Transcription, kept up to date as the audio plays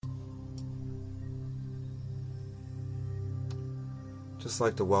Just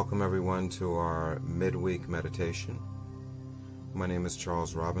like to welcome everyone to our midweek meditation. My name is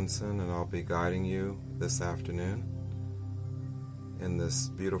Charles Robinson, and I'll be guiding you this afternoon in this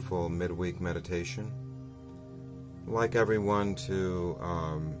beautiful midweek meditation. I'd like everyone to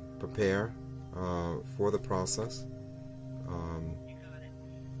prepare for the process.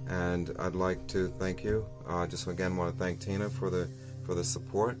 And I'd like to thank you. Just again want to thank Tina for the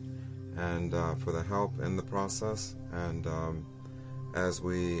support and for the help in the process. And as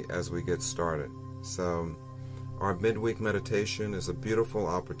we get started. So our midweek meditation is a beautiful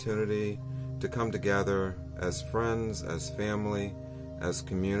opportunity to come together as friends, as family, as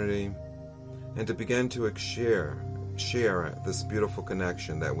community, and to begin to share this beautiful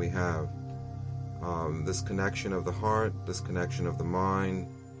connection that we have. This connection of the heart, this connection of the mind,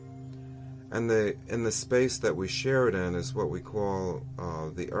 and in the space that we share it in is what we call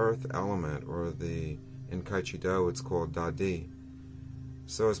the earth element, or in Kaichido it's called Dadi.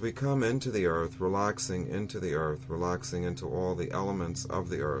 So as we come into the earth, relaxing into all the elements of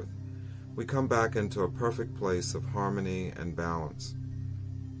the earth, we come back into a perfect place of harmony and balance.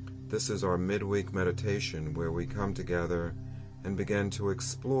 This is our midweek meditation where we come together and begin to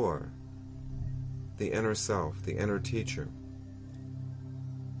explore the inner self, the inner teacher.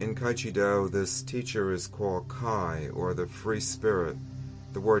 In Kaichido, this teacher is called Kai, or the free spirit.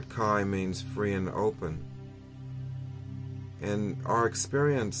 The word Kai means free and open. In our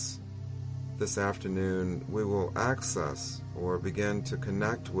experience this afternoon, we will access or begin to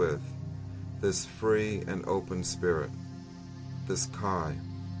connect with this free and open spirit, this Kai,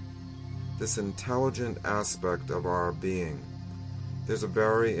 this intelligent aspect of our being. There's a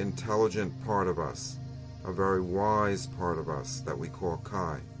very intelligent part of us, a very wise part of us that we call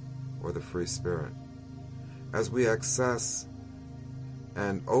Kai, or the free spirit. As we access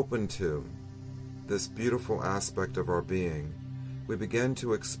and open to this beautiful aspect of our being, we begin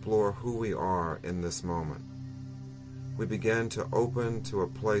to explore who we are in this moment. We begin to open to a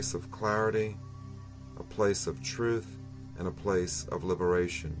place of clarity, a place of truth, and a place of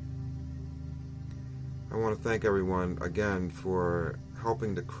liberation. I want to thank everyone again for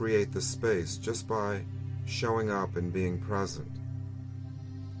helping to create this space just by showing up and being present.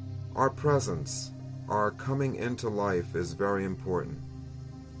 Our presence, our coming into life is very important.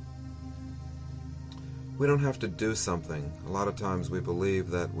 We don't have to do something. A lot of times we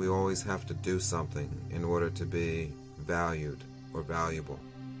believe that we always have to do something in order to be valued or valuable.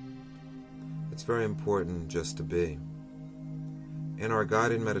 It's very important just to be. In our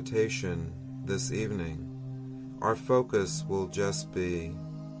guided meditation this evening, our focus will just be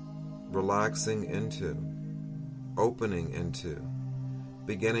relaxing into, opening into,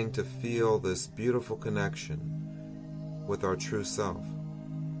 beginning to feel this beautiful connection with our true self,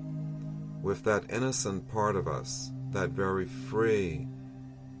 with that innocent part of us, that very free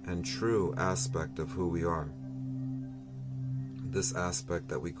and true aspect of who we are. This aspect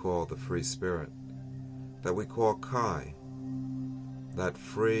that we call the free spirit, that we call Kai, that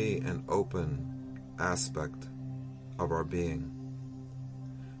free and open aspect of our being.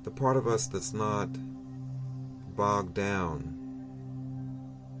 The part of us that's not bogged down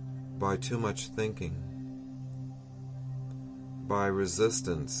by too much thinking, by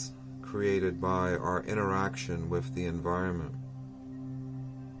resistance created by our interaction with the environment,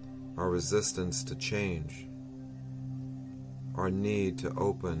 our resistance to change, our need to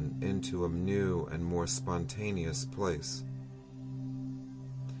open into a new and more spontaneous place.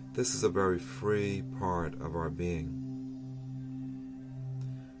 This is a very free part of our being.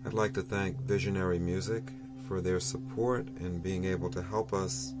 I'd like to thank Visionary Music for their support in being able to help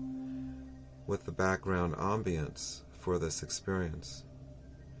us with the background ambience for this experience.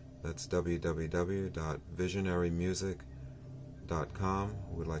 That's www.visionarymusic.com.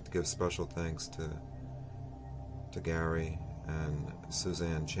 We'd like to give special thanks to Gary and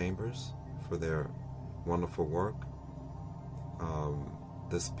Suzanne Chambers for their wonderful work.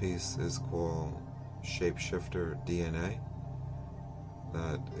 This piece is called Shapeshifter DNA,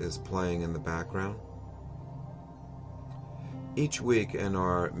 that is playing in the background. Each week in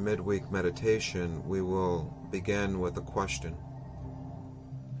our midweek meditation, we will begin with a question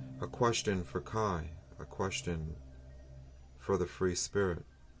for Kai, a question for the free spirit.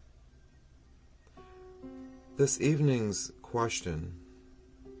 This evening's question,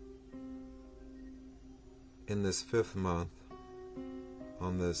 in this 5th month,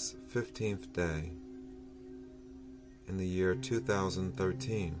 on this 15th day, in the year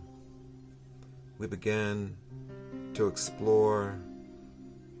 2013, we began to explore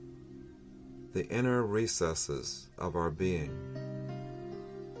the inner recesses of our being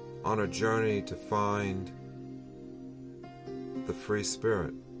on a journey to find the free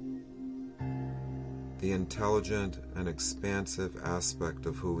spirit, the intelligent and expansive aspect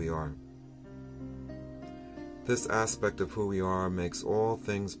of who we are. This aspect of who we are makes all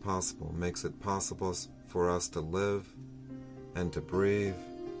things possible, makes it possible for us to live and to breathe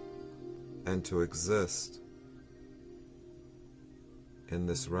and to exist in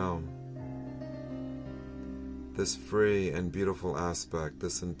this realm. This free and beautiful aspect,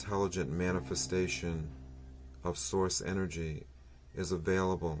 this intelligent manifestation of source energy is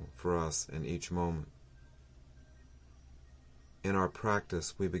available for us in each moment. In our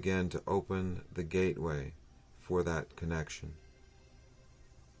practice, we begin to open the gateway for that connection.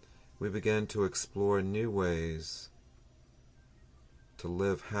 We begin to explore new ways to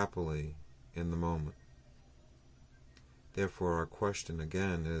live happily in the moment. Therefore, our question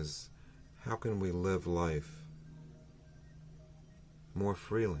again is, how can we live life more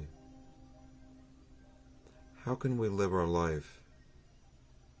freely? How can we live our life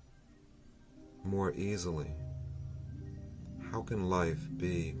more easily? How can life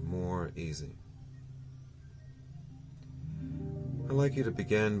be more easy? I'd like you to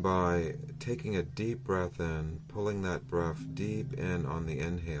begin by taking a deep breath in, pulling that breath deep in on the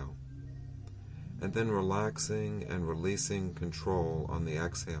inhale, and then relaxing and releasing control on the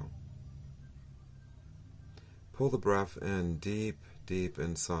exhale. Pull the breath in deep, deep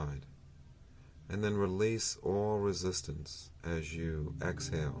inside, and then release all resistance as you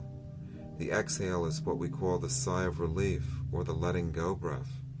exhale. The exhale is what we call the sigh of relief, or the letting go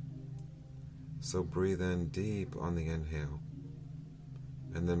breath. So breathe in deep on the inhale,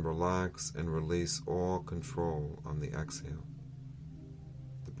 and then relax and release all control on the exhale.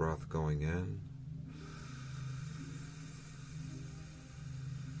 The breath going in,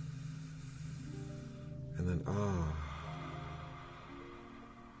 and then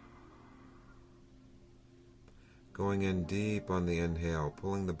going in deep on the inhale,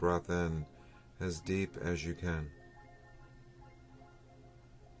 pulling the breath in as deep as you can.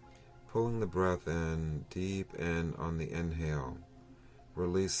 Pulling the breath in, deep in on the inhale,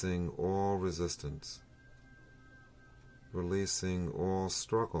 releasing all resistance, releasing all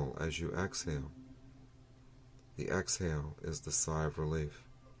struggle as you exhale. The exhale is the sigh of relief,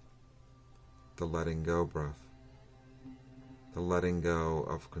 the letting go breath, the letting go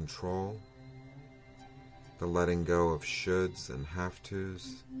of control, the letting go of shoulds and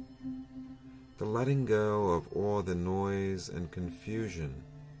have-tos, the letting go of all the noise and confusion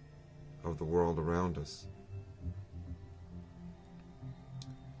of the world around us.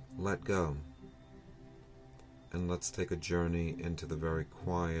 Let go, and let's take a journey into the very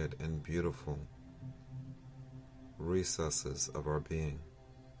quiet and beautiful recesses of our being.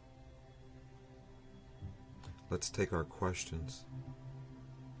 Let's take our questions.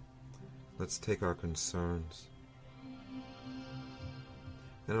 Let's take our concerns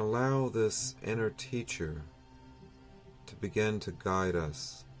and allow this inner teacher to begin to guide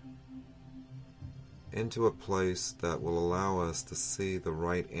us into a place that will allow us to see the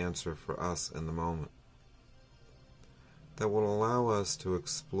right answer for us in the moment, that will allow us to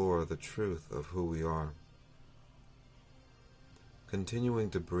explore the truth of who we are.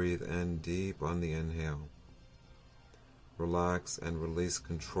 Continuing to breathe in deep on the inhale, relax and release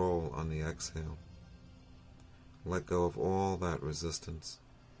control on the exhale. Let go of all that resistance.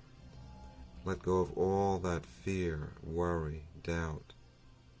 Let go of all that fear, worry, doubt.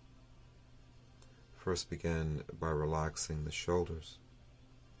 First begin by relaxing the shoulders.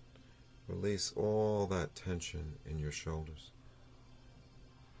 Release all that tension in your shoulders.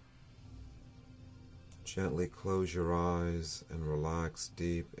 Gently close your eyes and relax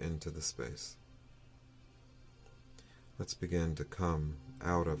deep into the space. Let's begin to come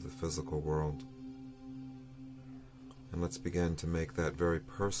out of the physical world. And let's begin to make that very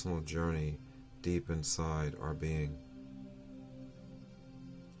personal journey deep inside our being.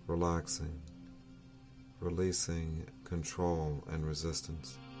 Relaxing, releasing control and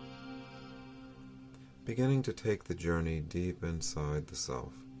resistance. Beginning to take the journey deep inside the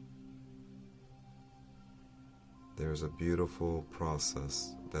self. There's a beautiful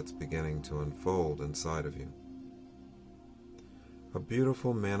process that's beginning to unfold inside of you. A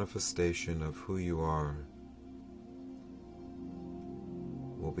beautiful manifestation of who you are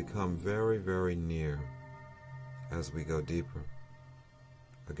will become very, very near as we go deeper.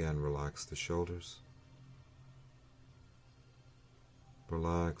 Again, relax the shoulders.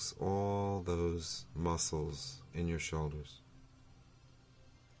 Relax all those muscles in your shoulders.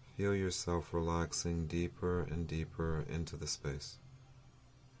 Feel yourself relaxing deeper and deeper into the space.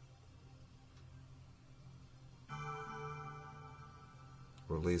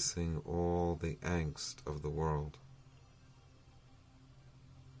 Releasing all the angst of the world.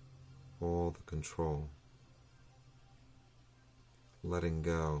 all the control, letting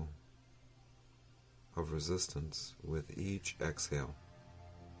go of resistance with each exhale.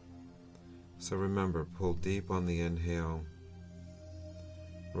 So remember, pull deep on the inhale,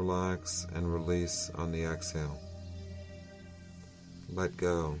 relax and release on the exhale. Let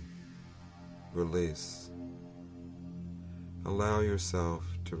go, release. Allow yourself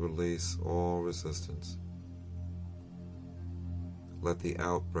to release all resistance. Let the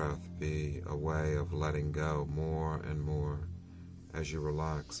out-breath be a way of letting go more and more as you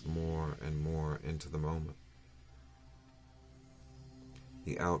relax more and more into the moment.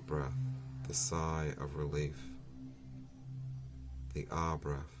 The out-breath, the sigh of relief. The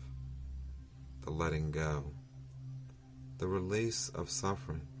ah-breath, the letting go. The release of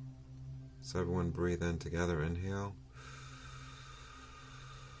suffering. So everyone breathe in together, inhale.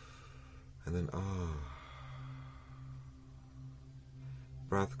 And then ah.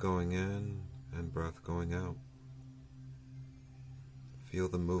 Breath going in and breath going out. Feel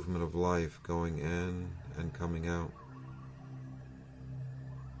the movement of life going in and coming out.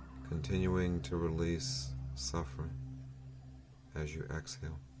 Continuing to release suffering as you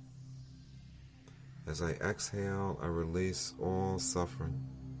exhale. As I exhale, I release all suffering.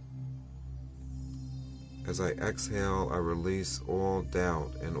 As I exhale, I release all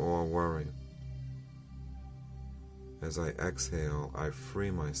doubt and all worry. As I exhale, I free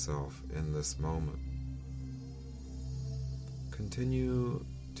myself in this moment. Continue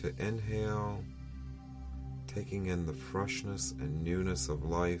to inhale, taking in the freshness and newness of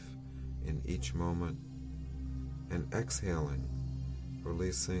life in each moment, and exhaling,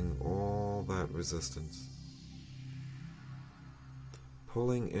 releasing all that resistance.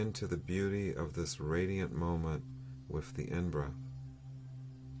 Pulling into the beauty of this radiant moment with the in-breath.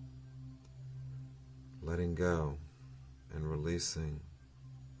 Letting go and releasing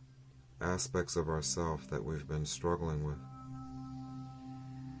aspects of ourself that we've been struggling with.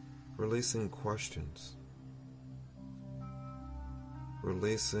 Releasing questions.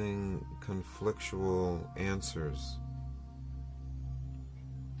 Releasing conflictual answers.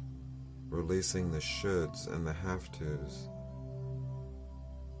 Releasing the shoulds and the have-tos.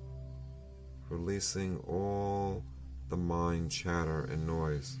 Releasing all the mind chatter and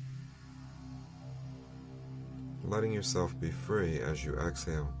noise. Letting yourself be free as you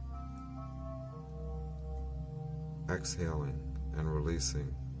exhale. Exhaling and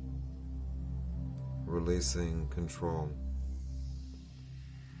releasing. Releasing control.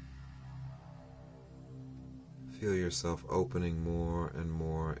 Feel yourself opening more and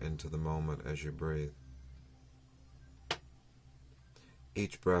more into the moment as you breathe.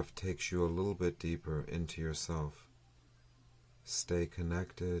 Each breath takes you a little bit deeper into yourself. Stay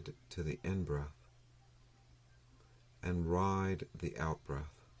connected to the in-breath and ride the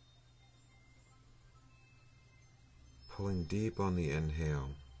out-breath. Pulling deep on the inhale,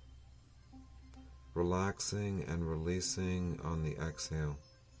 relaxing and releasing on the exhale.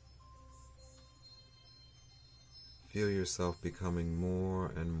 Feel yourself becoming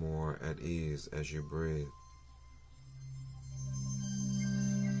more and more at ease as you breathe.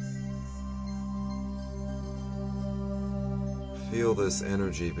 Feel this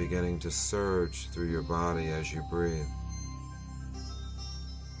energy beginning to surge through your body as you breathe.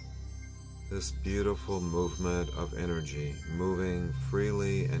 This beautiful movement of energy moving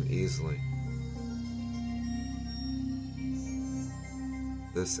freely and easily.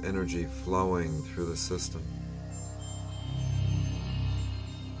 This energy flowing through the system.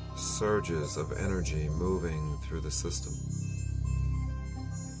 Surges of energy moving through the system.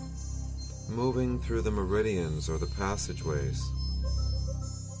 Moving through the meridians or the passageways.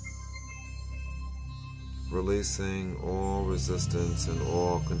 Releasing all resistance and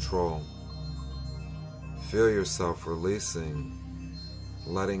all control. Feel yourself releasing,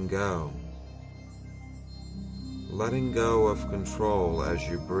 letting go. Letting go of control as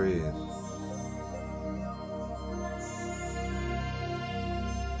you breathe.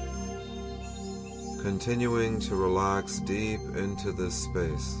 Continuing to relax deep into this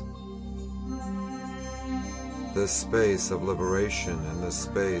space. This space of liberation and this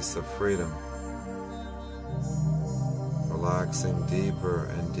space of freedom. Relaxing deeper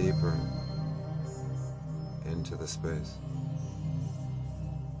and deeper into the space.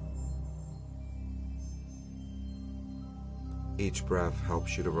 Each breath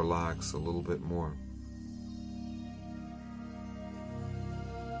helps you to relax a little bit more.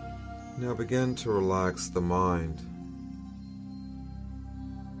 Now begin to relax the mind.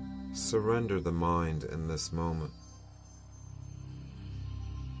 Surrender the mind in this moment.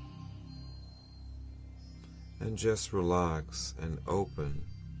 And just relax and open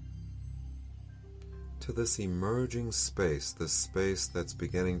to this emerging space, this space that's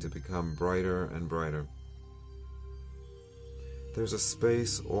beginning to become brighter and brighter. There's a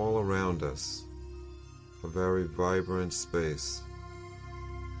space all around us, a very vibrant space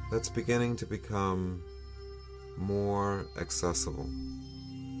that's beginning to become more accessible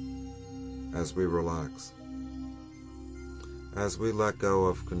as we relax. As we let go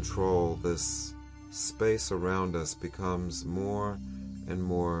of control, this space around us becomes more and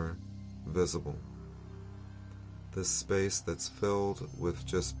more visible. This space that's filled with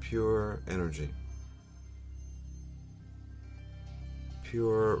just pure energy.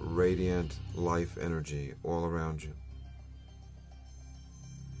 Pure, radiant life energy all around you.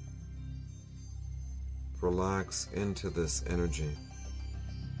 Relax into this energy.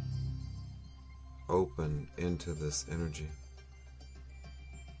 Open into this energy.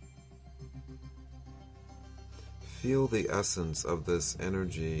 Feel the essence of this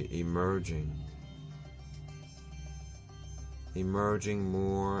energy emerging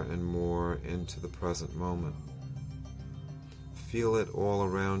more and more into the present moment. Feel it all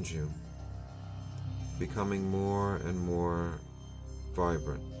around you, becoming more and more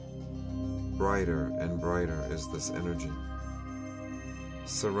vibrant. Brighter and brighter is this energy,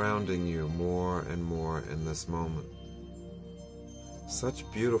 surrounding you more and more in this moment. Such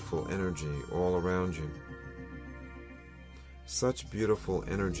beautiful energy all around you. Such beautiful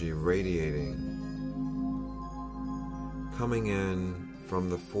energy radiating, coming in from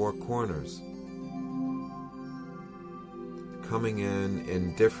the four corners, coming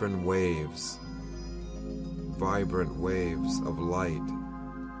in different waves, vibrant waves of light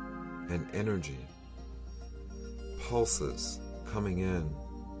and energy, pulses coming in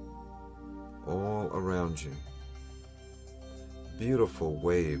all around you, beautiful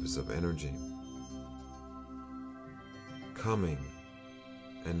waves of energy, coming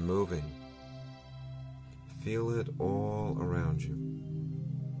and moving. Feel it all around you.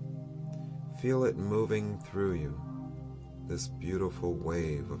 Feel it moving through you, this beautiful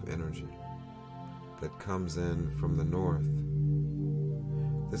wave of energy that comes in from the north,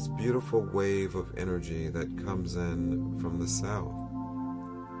 this beautiful wave of energy that comes in from the south,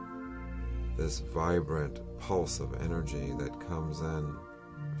 this vibrant pulse of energy that comes in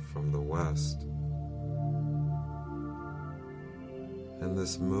from the west, and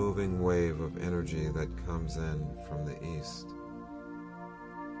this moving wave of energy that comes in from the east.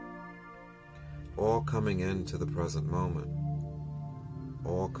 All coming into the present moment,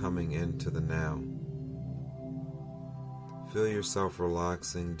 all coming into the now. Feel yourself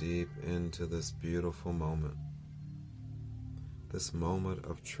relaxing deep into this beautiful moment, this moment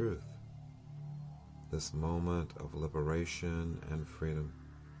of truth, this moment of liberation and freedom.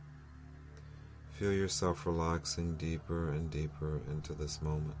 Feel yourself relaxing deeper and deeper into this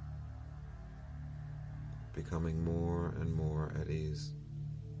moment, becoming more and more at ease,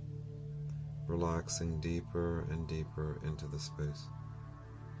 relaxing deeper and deeper into the space,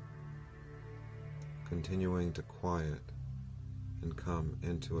 continuing to quiet and come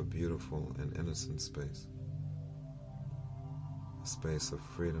into a beautiful and innocent space, a space of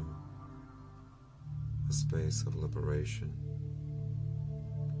freedom, a space of liberation,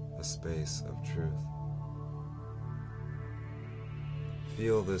 a space of truth.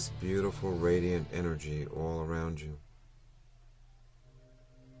 Feel this beautiful radiant energy all around you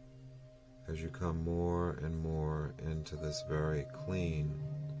as you come more and more into this very clean,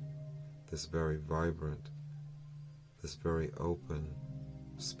 this very vibrant, this very open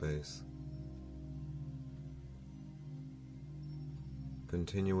space.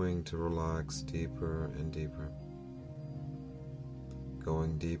 Continuing to relax deeper and deeper,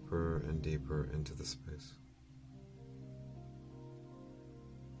 going deeper and deeper into the space.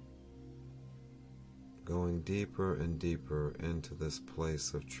 Going deeper and deeper into this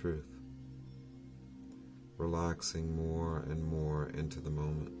place of truth. Relaxing more and more into the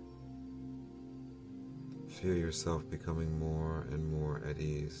moment. Feel yourself becoming more and more at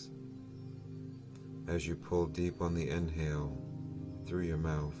ease as you pull deep on the inhale through your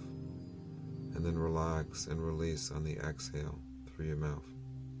mouth and then relax and release on the exhale through your mouth.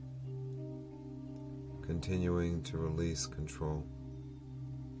 Continuing to release control.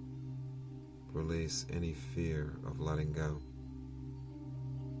 Release any fear of letting go.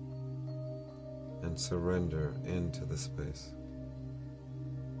 And surrender into the space.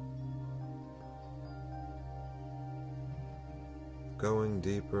 Going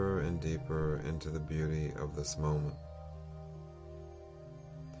deeper and deeper into the beauty of this moment.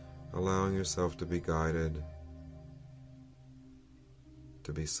 Allowing yourself to be guided,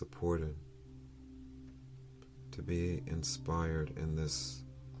 to be supported, to be inspired in this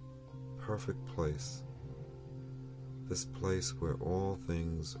perfect place this place where all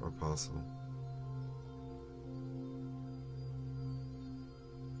things are possible,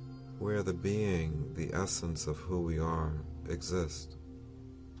 where the being, the essence of who we are, exists,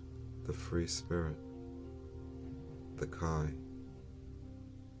 the free spirit, the Kai,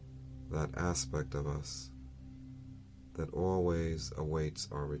 that aspect of us that always awaits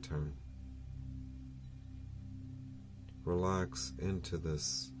our return. Relax into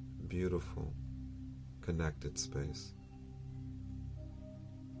this beautiful, connected space.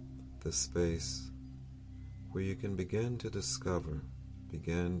 This space where you can begin to discover,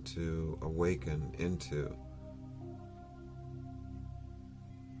 begin to awaken into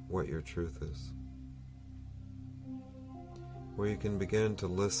what your truth is. Where you can begin to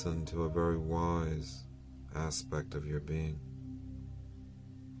listen to a very wise aspect of your being.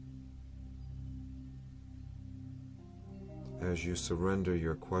 As you surrender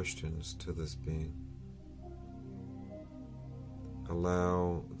your questions to this being,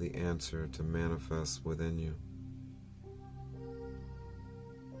 allow the answer to manifest within you.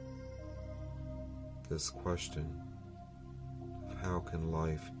 This question of how can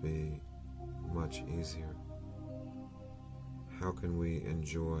life be much easier? How can we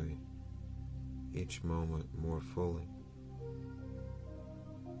enjoy each moment more fully?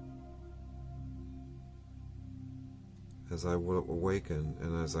 As I awaken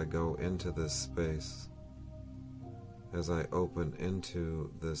and as I go into this space, as I open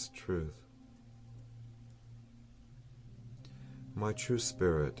into this truth, my true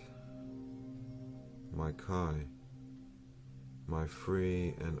spirit, my Kai, my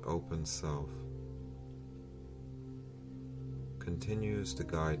free and open self, continues to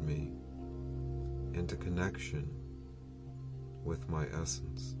guide me into connection with my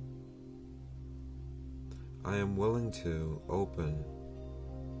essence. I am willing to open.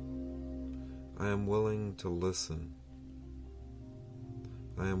 I am willing to listen.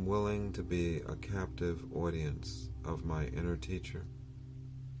 I am willing to be a captive audience of my inner teacher,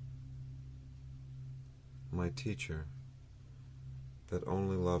 my teacher that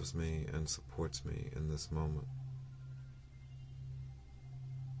only loves me and supports me in this moment.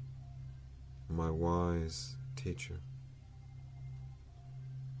 My wise teacher,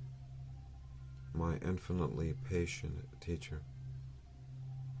 my infinitely patient teacher,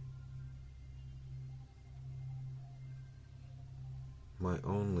 my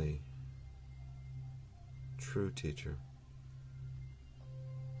only true teacher,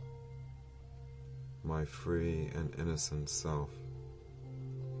 my free and innocent self.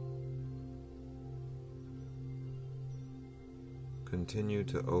 Continue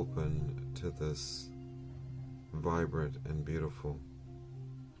to open to this vibrant and beautiful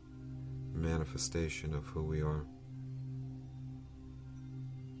manifestation of who we are.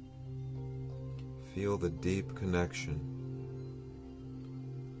 Feel the deep connection.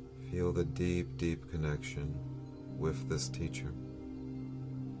 Feel the deep, deep connection with this teacher.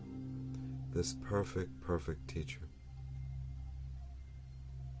 This perfect, perfect teacher.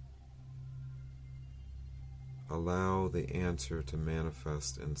 Allow the answer to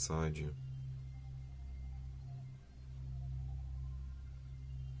manifest inside you.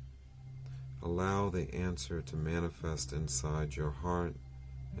 Allow the answer to manifest inside your heart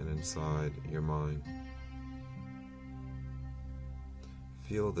and inside your mind.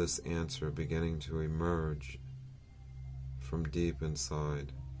 Feel this answer beginning to emerge from deep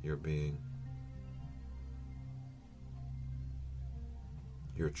inside your being.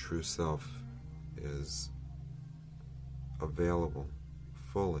 Your true self is available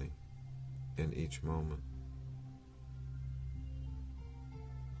fully in each moment.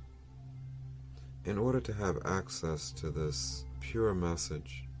 In order to have access to this pure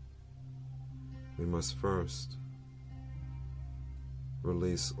message, we must first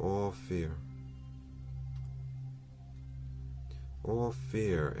release all fear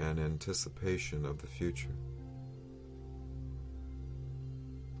and anticipation of the future.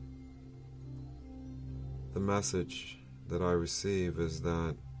 The message that I receive is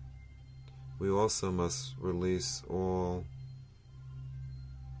that we also must release all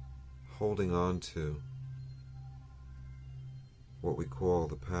holding on to what we call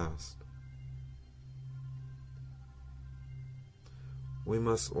the past. We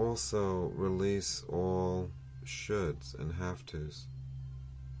must also release all shoulds and have-tos.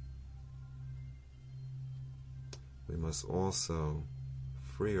 We must also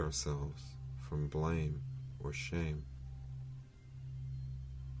free ourselves from blame or shame.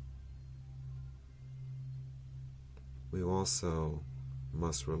 We also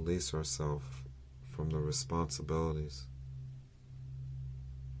must release ourselves from the responsibilities,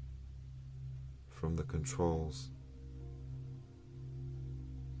 from the controls,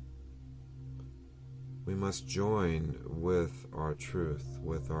 We must join with our truth,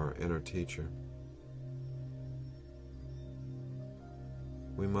 with our inner teacher.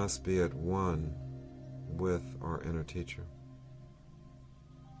 We must be at one with our inner teacher.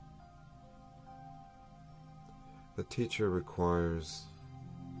 The teacher requires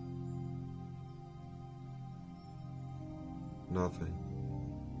nothing.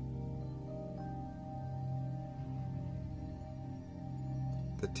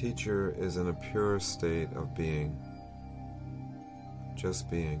 The teacher is in a pure state of being, just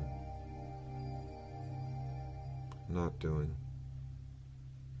being, not doing.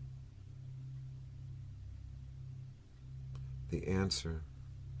 The answer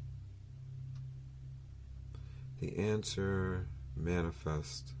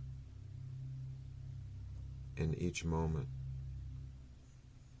manifests in each moment.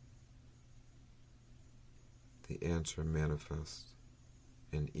 The answer manifests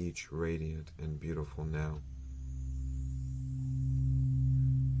in each radiant and beautiful now.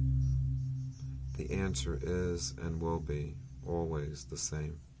 The answer is and will be always the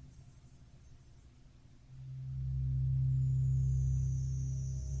same.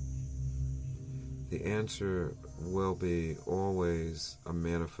 The answer will be always a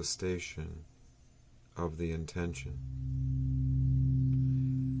manifestation of the intention.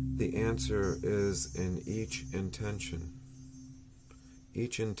 The answer is in each intention.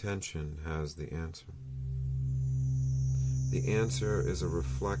 Each intention has the answer. The answer is a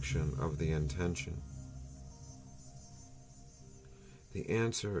reflection of the intention. The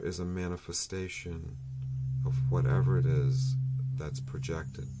answer is a manifestation of whatever it is that's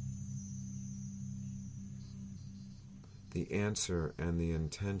projected. The answer and the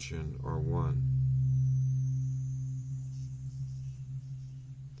intention are one.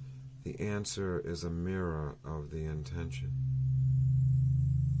 The answer is a mirror of the intention.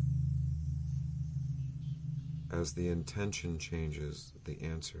 As the intention changes, the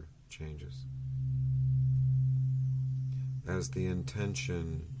answer changes. As the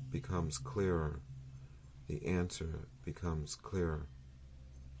intention becomes clearer, the answer becomes clearer.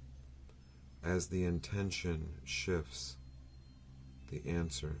 As the intention shifts, the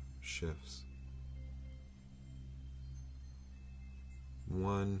answer shifts.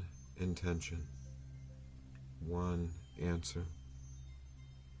 One intention, one answer,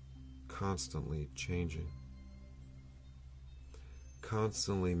 constantly changing,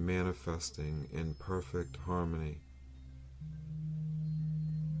 constantly manifesting in perfect harmony.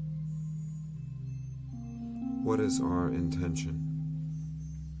 What is our intention?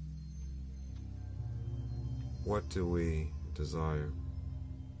 What do we desire?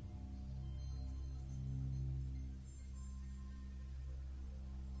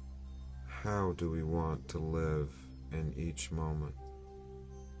 How do we want to live in each moment?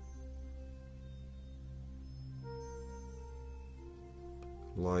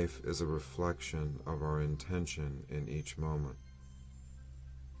 Life is a reflection of our intention in each moment.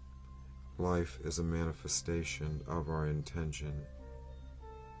 Life is a manifestation of our intention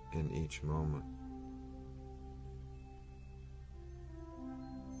in each moment.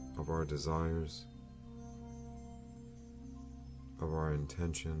 Of our desires, of our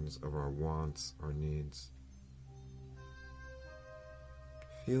intentions, of our wants, our needs.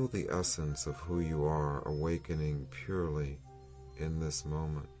 Feel the essence of who you are awakening purely in this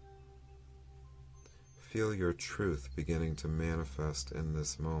moment. Feel your truth beginning to manifest in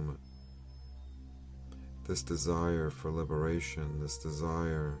this moment. This desire for liberation, this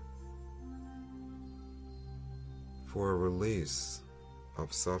desire for a release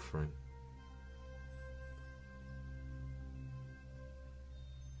of suffering.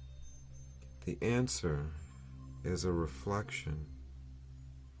 The answer is a reflection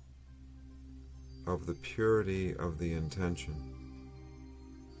of the purity of the intention.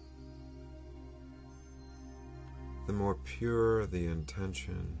 The more pure the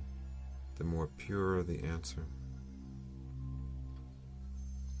intention, the more pure the answer.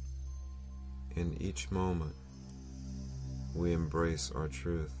 In each moment, we embrace our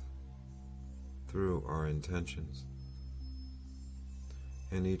truth through our intentions.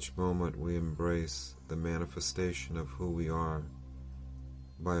 In each moment, we embrace the manifestation of who we are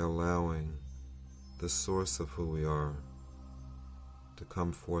by allowing the source of who we are to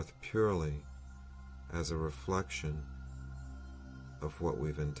come forth purely as a reflection of what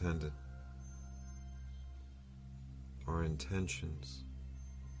we've intended. Our intentions,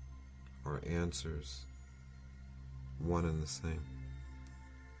 our answers, one and the same.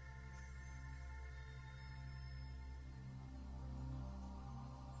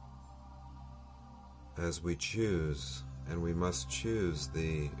 As we choose, and we must choose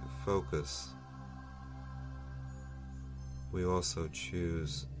the focus we also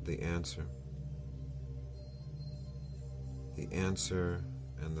choose the answer. The answer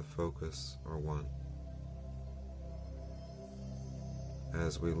and the focus are one.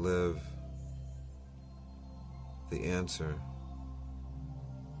 As we live the answer,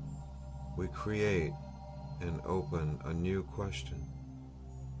 we create and open a new question.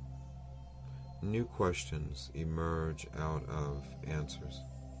 New questions emerge out of answers,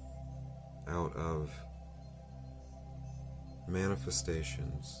 out of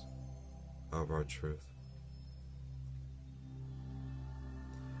manifestations of our truth.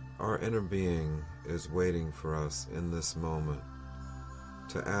 Our inner being is waiting for us in this moment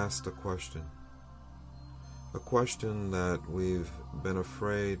to ask a question that we've been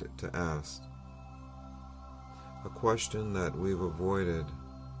afraid to ask, a question that we've avoided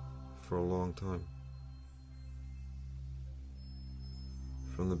for a long time,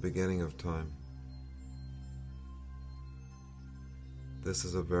 from the beginning of time. This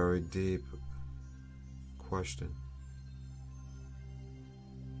is a very deep question,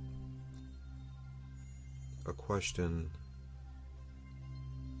 a question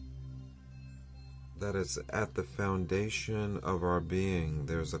that is at the foundation of our being.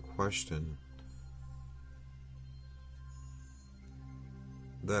 There's a question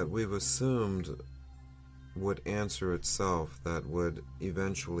that we've assumed would answer itself, that would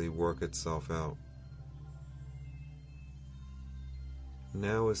eventually work itself out.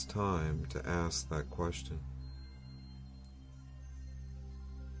 Now is time to ask that question.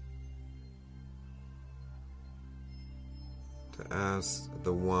 To ask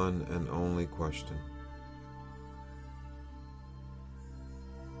the one and only question.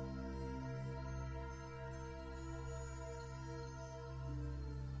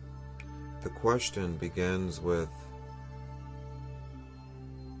 The question begins with,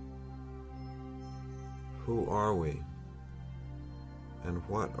 who are we and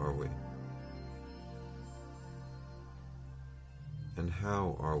what are we? And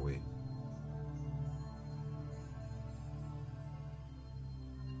how are we?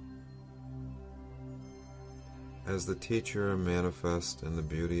 As the teacher manifests in the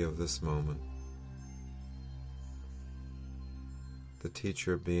beauty of this moment, the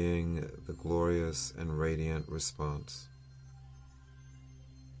teacher being the glorious and radiant response,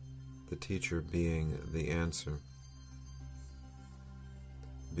 the teacher being the answer,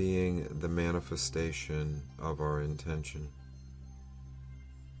 being the manifestation of our intention.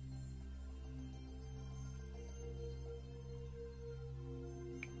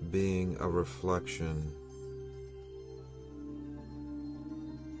 Being a reflection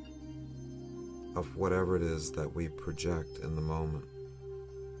of whatever it is that we project in the moment.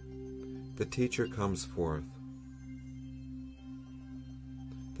 The teacher comes forth.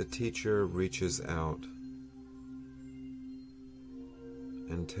 The teacher reaches out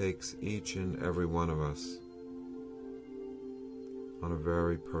and takes each and every one of us on a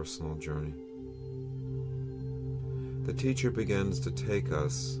very personal journey. The teacher begins to take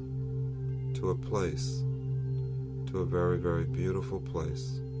us to a place, to a very, very beautiful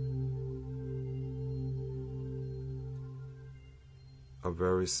place, a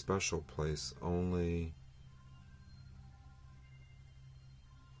very special place, only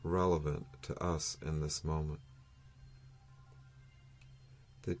relevant to us in this moment.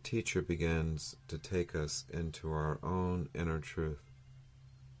 The teacher begins to take us into our own inner truth.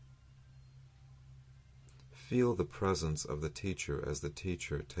 Feel the presence of the teacher as the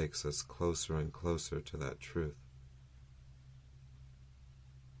teacher takes us closer and closer to that truth.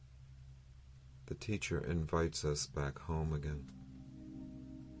 The teacher invites us back home again,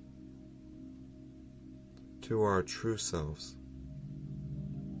 to our true selves,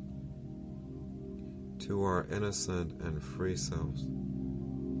 to our innocent and free selves.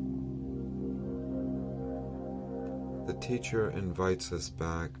 The teacher invites us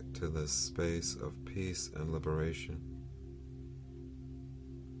back to this space of peace and liberation.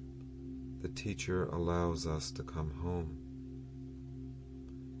 The teacher allows us to come home,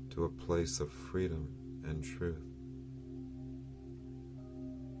 to a place of freedom and truth.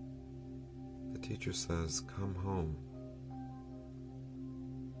 The teacher says, come home.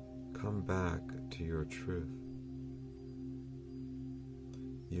 Come back to your truth.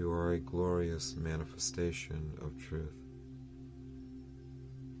 You are a glorious manifestation of truth.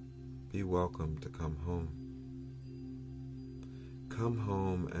 Be welcome to come home. Come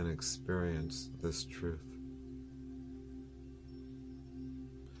home and experience this truth.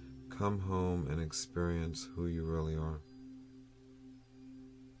 Come home and experience who you really are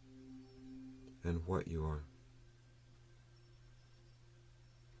and what you are.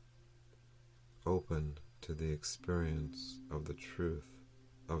 Open to the experience of the truth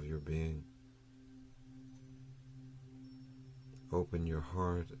of your being. Open your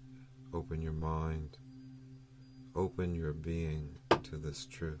heart, open your mind, open your being to this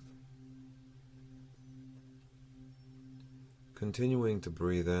truth. Continuing to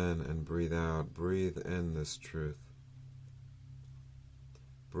breathe in and breathe out, breathe in this truth.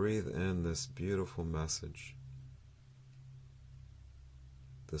 Breathe in this beautiful message,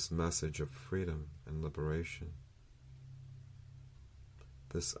 this message of freedom and liberation,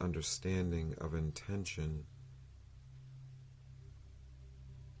 this understanding of intention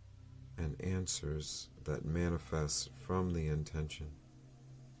and answers that manifest from the intention.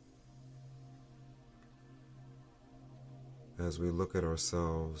 As we look at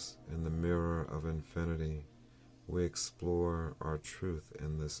ourselves in the mirror of infinity, we explore our truth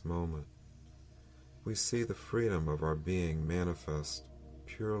in this moment. We see the freedom of our being manifest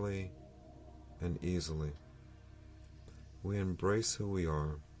purely and easily. We embrace who we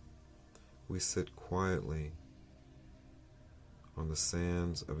are. We sit quietly on the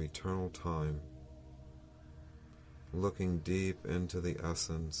sands of eternal time, looking deep into the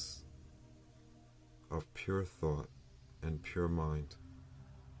essence of pure thought and pure mind.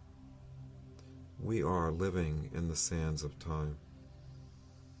 We are living in the sands of time.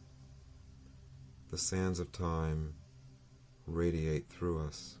 The sands of time radiate through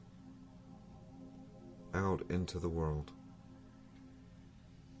us, out into the world,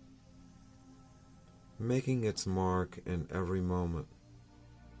 making its mark in every moment,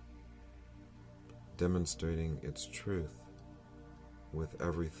 demonstrating its truth with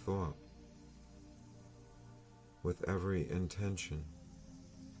every thought, with every intention,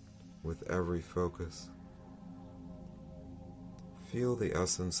 with every focus. Feel the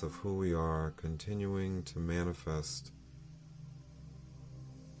essence of who we are continuing to manifest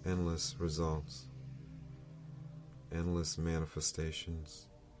endless results, endless manifestations,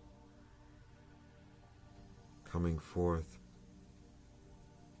 coming forth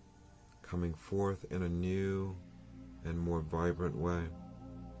in a new and more vibrant way.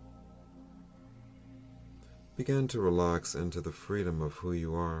 Begin to relax into the freedom of who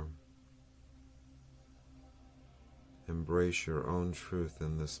you are. Embrace your own truth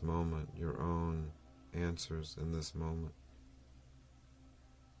in this moment, your own answers in this moment.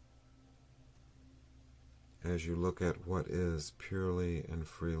 As you look at what is purely and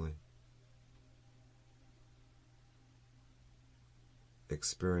freely,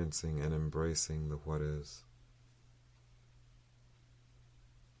 experiencing and embracing the what is.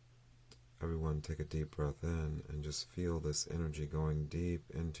 Everyone take a deep breath in and just feel this energy going deep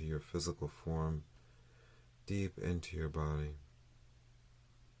into your physical form, deep into your body.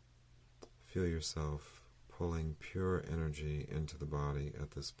 Feel yourself pulling pure energy into the body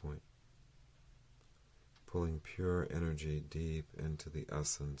at this point. Pulling pure energy deep into the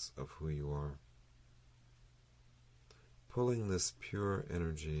essence of who you are. Pulling this pure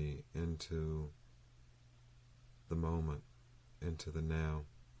energy into the moment, into the now.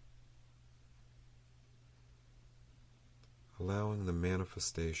 Allowing the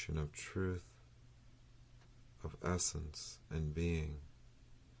manifestation of truth, of essence and being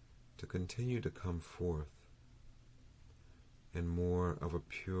to continue to come forth in more of a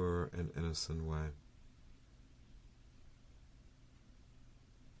pure and innocent way.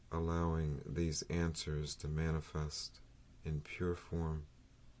 Allowing these answers to manifest in pure form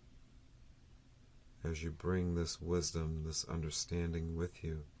as you bring this wisdom, this understanding with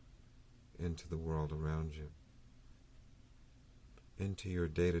you into the world around you, into your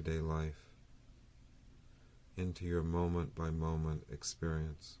day-to-day life, into your moment-by-moment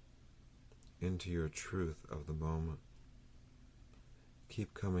experience, into your truth of the moment.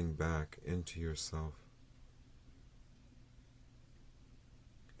 Keep coming back into yourself,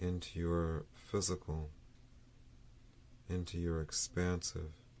 into your physical, into your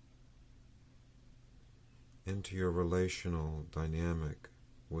expansive, into your relational dynamic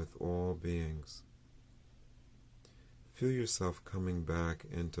with all beings. Feel yourself coming back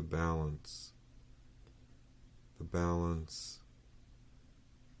into balance, the balance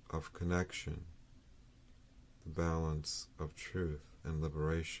of connection, the balance of truth and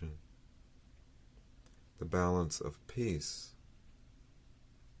liberation, the balance of peace.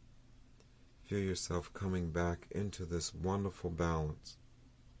 Feel yourself coming back into this wonderful balance,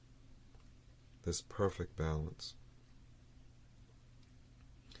 this perfect balance.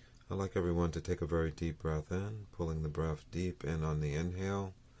 I'd like everyone to take a very deep breath in, pulling the breath deep in on the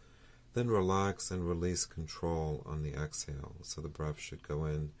inhale, then relax and release control on the exhale. So the breath should go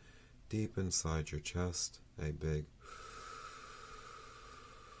in deep inside your chest, a big,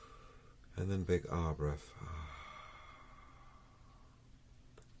 And then big ah breath.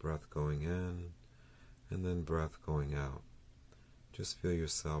 Breath going in, and then breath going out. Just feel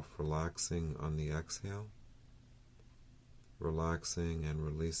yourself relaxing on the exhale, relaxing and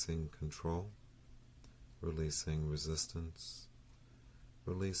releasing control, releasing resistance,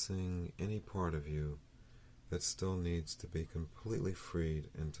 releasing any part of you that still needs to be completely freed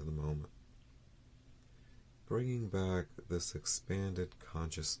into the moment. Bringing back this expanded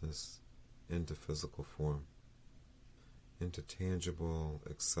consciousness into physical form, into tangible,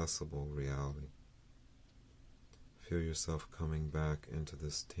 accessible reality. Feel yourself coming back into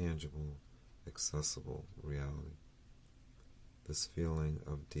this tangible, accessible reality. This feeling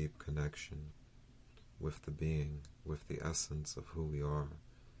of deep connection with the being, with the essence of who we are,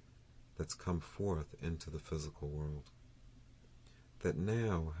 that's come forth into the physical world, that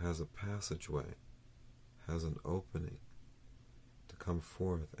now has a passageway, has an opening to come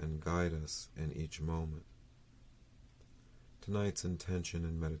forth and guide us in each moment. Tonight's intention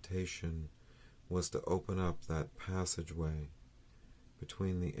and meditation was to open up that passageway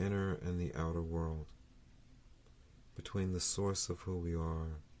between the inner and the outer world, between the source of who we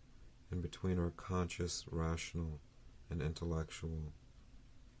are and between our conscious, rational, and intellectual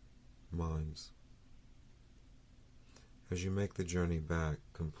minds. As you make the journey back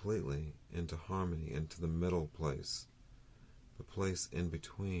completely into harmony, into the middle place, the place in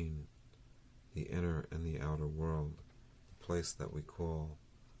between the inner and the outer world, the place that we call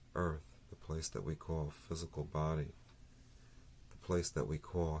earth, the place that we call physical body, the place that we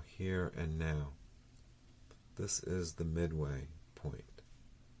call here and now. This is the midway point.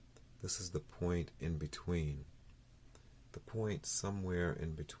 This is the point in between, the point somewhere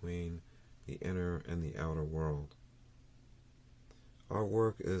in between the inner and the outer world. Our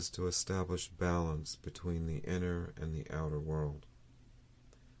work is to establish balance between the inner and the outer world,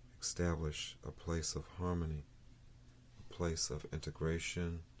 establish a place of harmony, a place of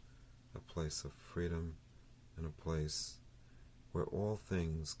integration, a place of freedom, and a place where all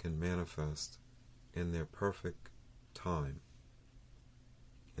things can manifest in their perfect time,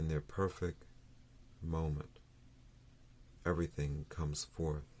 in their perfect moment. Everything comes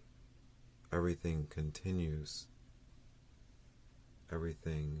forth. Everything continues.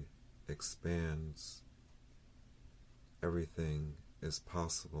 Everything expands. Everything is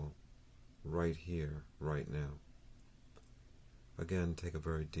possible right here, right now. Again, take a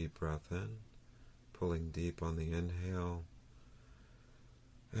very deep breath in, pulling deep on the inhale,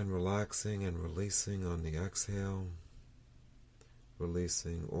 and relaxing and releasing on the exhale,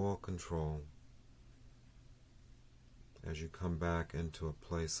 releasing all control as you come back into a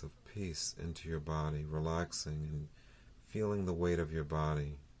place of peace into your body, relaxing and feeling the weight of your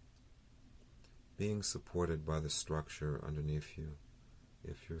body, being supported by the structure underneath you.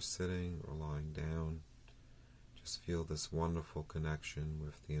 If you're sitting or lying down, just feel this wonderful connection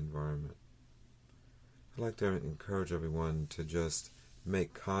with the environment. I'd like to encourage everyone to just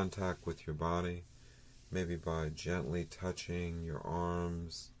make contact with your body, maybe by gently touching your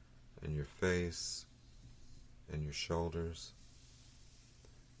arms and your face and your shoulders,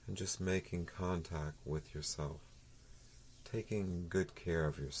 and just making contact with yourself, taking good care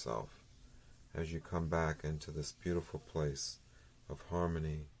of yourself as you come back into this beautiful place of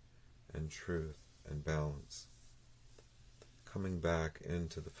harmony and truth and balance, coming back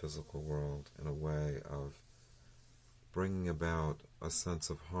into the physical world in a way of bringing about a sense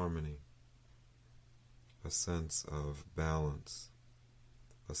of harmony, a sense of balance,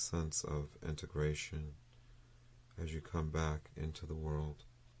 a sense of integration as you come back into the world.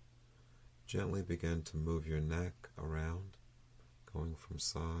 Gently begin to move your neck around, going from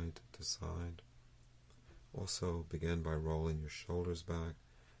side to side. Also begin by rolling your shoulders back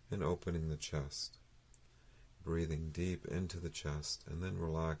and opening the chest, breathing deep into the chest and then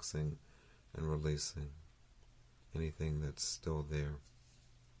relaxing and releasing anything that's still there,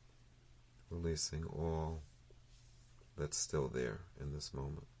 releasing all that's still there in this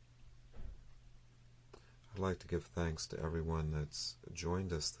moment. I'd like to give thanks to everyone that's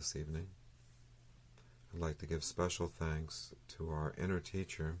joined us this evening. I'd like to give special thanks to our inner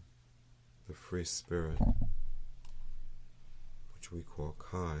teacher, the Free Spirit, which we call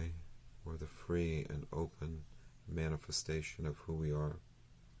Kai, or the free and open manifestation of who we are,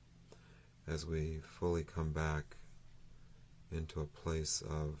 as we fully come back into a place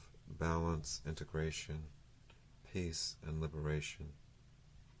of balance, integration, peace, and liberation.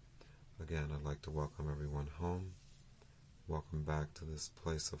 Again, I'd like to welcome everyone home. Welcome back to this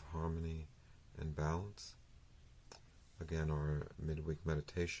place of harmony and balance. Again, our midweek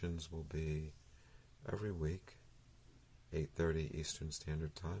meditations will be every week, 8:30 Eastern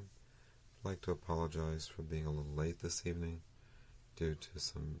Standard Time. I'd like to apologize for being a little late this evening due to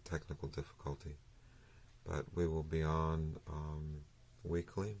some technical difficulty, but we will be on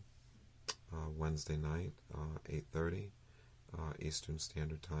weekly, Wednesday night, 8:30 Eastern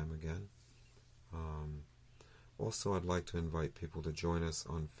Standard Time again. Also, I'd like to invite people to join us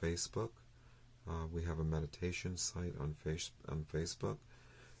on Facebook. We have a meditation site on Facebook.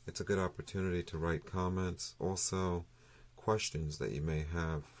 It's a good opportunity to write comments, also questions that you may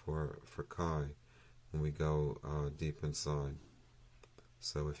have for Kai when we go deep inside.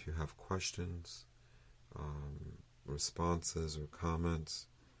 So if you have questions, responses or comments,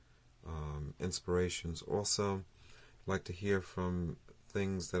 inspirations, also I'd like to hear from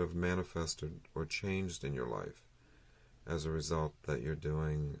things that have manifested or changed in your life as a result that you're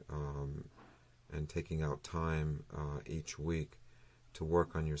doing and taking out time each week to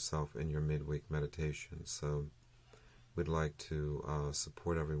work on yourself in your midweek meditation. So we'd like to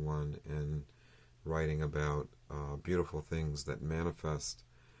support everyone in writing about beautiful things that manifest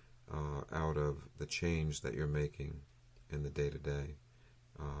out of the change that you're making in the day-to-day,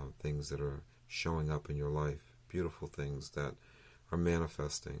 things that are showing up in your life, beautiful things that are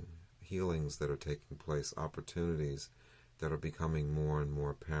manifesting, healings that are taking place, opportunities that are becoming more and more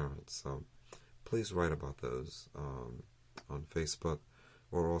apparent. So please write about those on Facebook,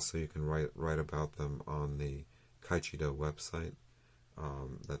 or also you can write about them on the Kaichido website.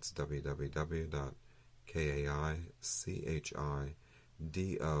 That's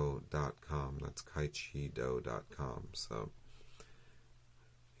www.kaichido.com. That's kaichido.com. So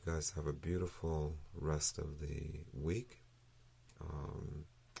you guys have a beautiful rest of the week.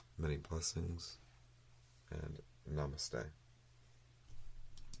 Many blessings, and namaste.